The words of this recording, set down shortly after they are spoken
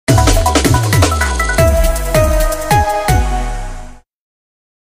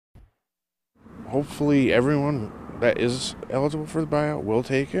hopefully everyone that is eligible for the buyout will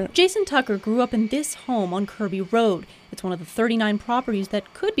take it. Jason Tucker grew up in this home on Kirby Road. It's one of the 39 properties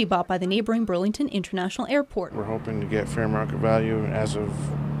that could be bought by the neighboring Burlington International Airport. We're hoping to get fair market value as of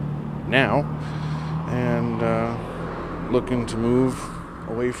now and looking to move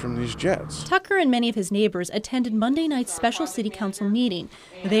away from these jets. Tucker and many of his neighbors attended Monday night's special city council meeting.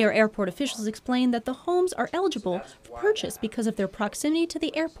 There, airport officials explained that the homes are eligible for purchase because of their proximity to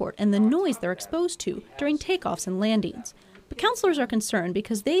the airport and the noise they're exposed to during takeoffs and landings. But councilors are concerned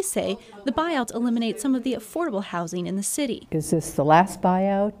because they say the buyouts eliminate some of the affordable housing in the city. Is this the last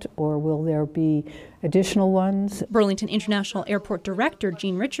buyout, or will there be additional ones? Burlington International Airport Director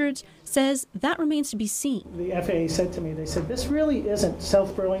Gene Richards says that remains to be seen. The FAA said to me, they said, this really isn't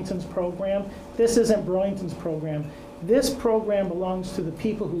South Burlington's program. This isn't Burlington's program. This program belongs to the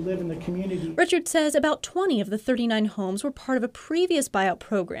people who live in the community. Richards says about 20 of the 39 homes were part of a previous buyout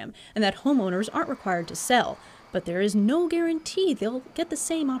program and that homeowners aren't required to sell. But there is no guarantee they'll get the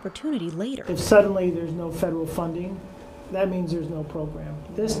same opportunity later. If suddenly there's no federal funding, that means there's no program.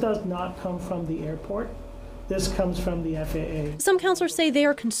 This does not come from the airport. This comes from the FAA. Some councilors say they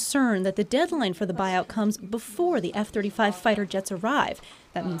are concerned that the deadline for the buyout comes before the F-35 fighter jets arrive.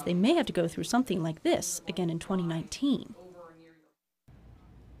 That means they may have to go through something like this again in 2019.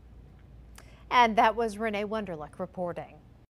 And that was Renee Wunderlich reporting.